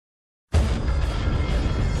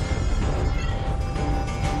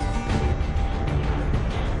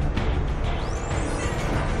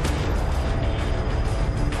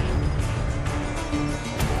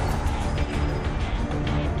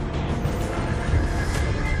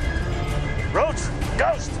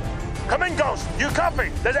You copy?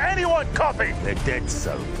 Does anyone copy? They're dead,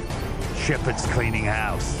 Soap. Shepard's cleaning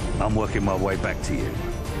house. I'm working my way back to you.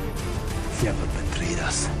 Shepard betrayed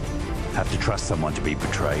us. Have to trust someone to be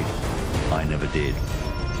betrayed. I never did.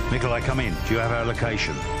 Nikolai, come in. Do you have our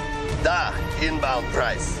location? Da, inbound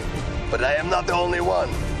Price. But I am not the only one.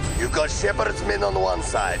 You've got Shepard's men on one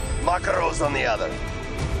side, Makarov's on the other.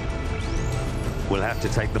 We'll have to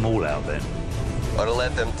take them all out then. Or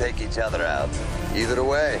let them take each other out. Either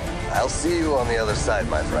way, I'll see you on the other side,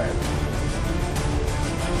 my friend.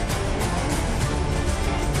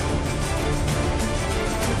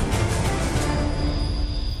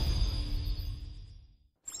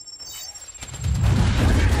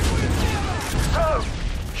 So,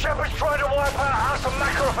 Shepard's trying to wipe out House and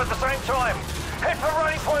Makarov at the same time. Head for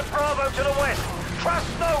Rally Point Bravo to the west.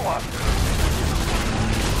 Trust no one.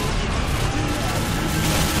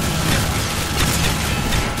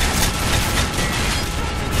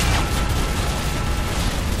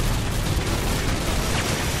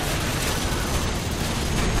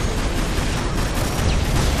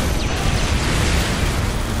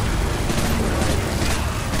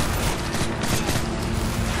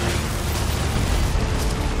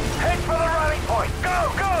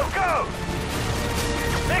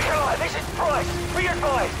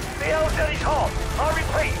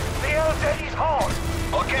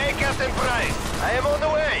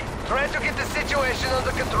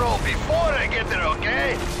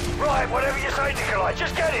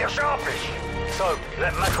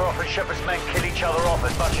 Let Makarov and Shepard's men kill each other off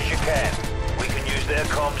as much as you can. We can use their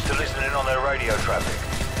comms to listen in on their radio traffic.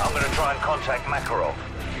 I'm going to try and contact Makarov.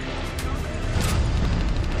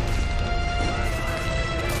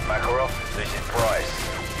 Makarov, this is Price.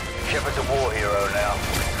 Shepard's a war hero now.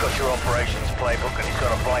 He's got your operations playbook and he's got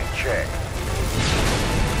a blank check.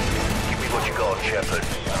 Give me what you got, Shepard,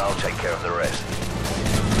 and I'll take care of the rest.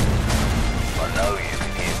 I know you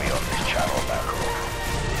can hear me on this channel, Makarov.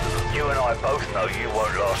 You and I both know you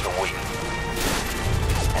won't last a week.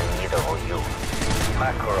 And neither will you.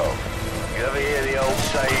 Makarov, you ever hear the old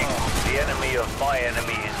saying, the enemy of my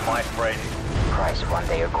enemy is my friend? Price, one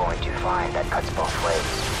day you're going to find that cuts both ways.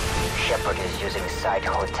 Shepard is using Site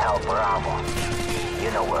Hotel Bravo. You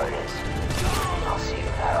know where it is. I'll see you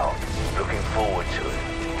out. Looking forward to it.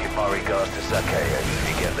 Give my regards to Zakea if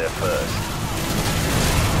you get there first.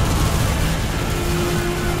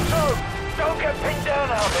 So, don't get pinned down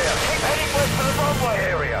out there. Keep heading west to the runway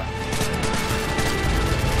area.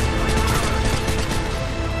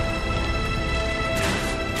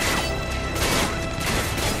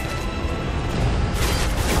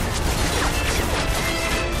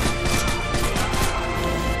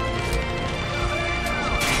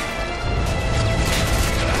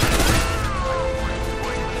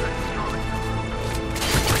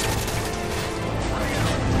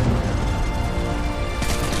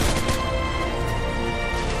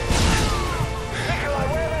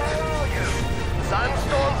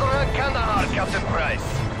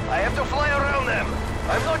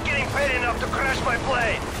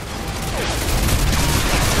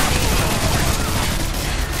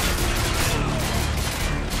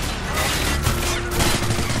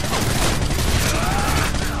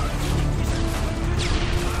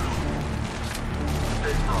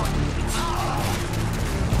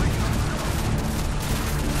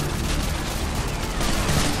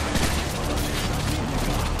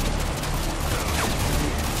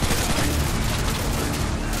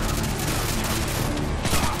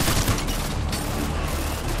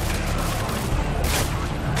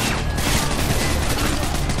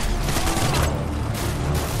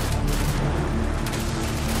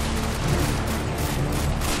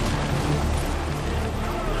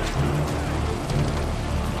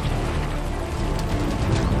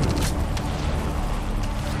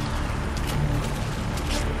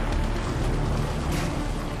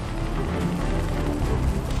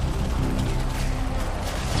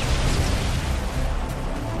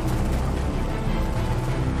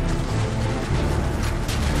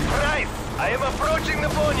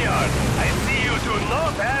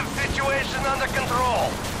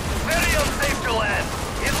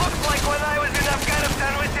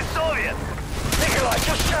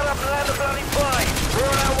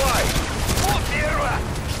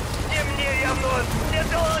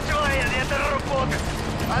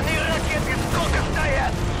 Они ракеты сколько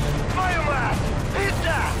стоят? Твою мать!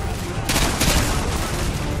 Пизда!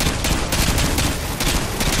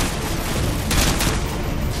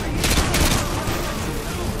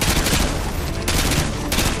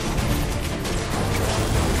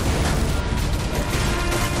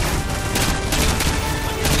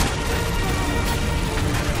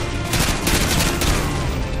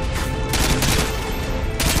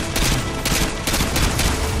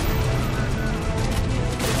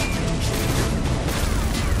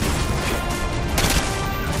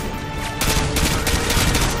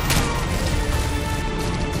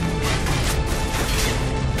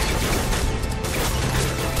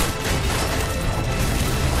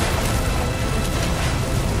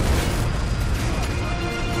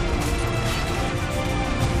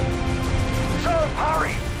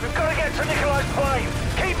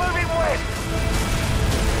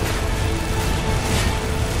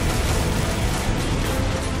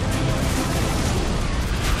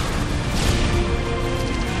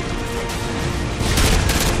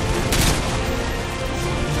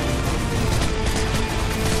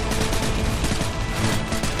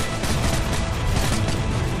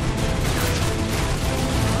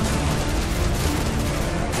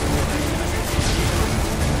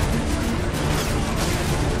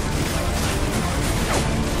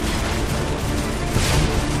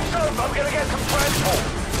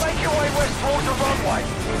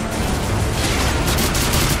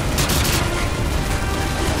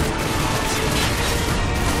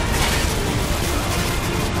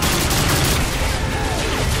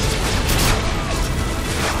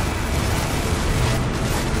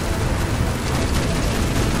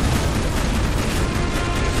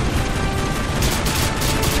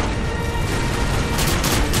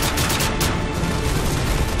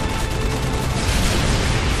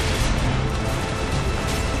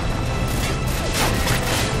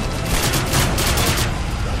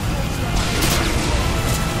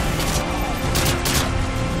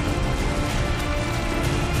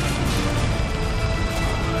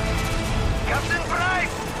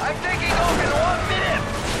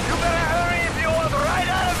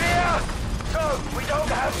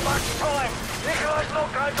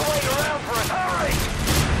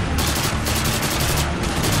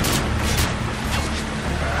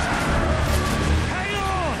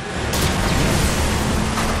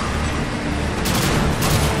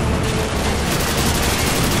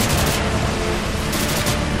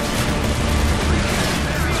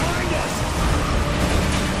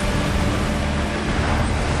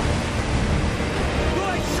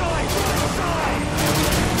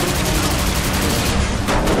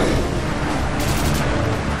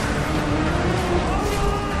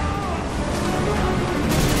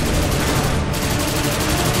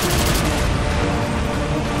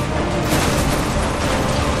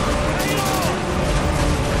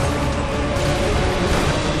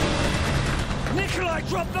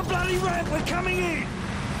 the bloody ramp! We're coming in!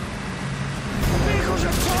 Vehicles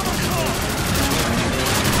at 12 o'clock!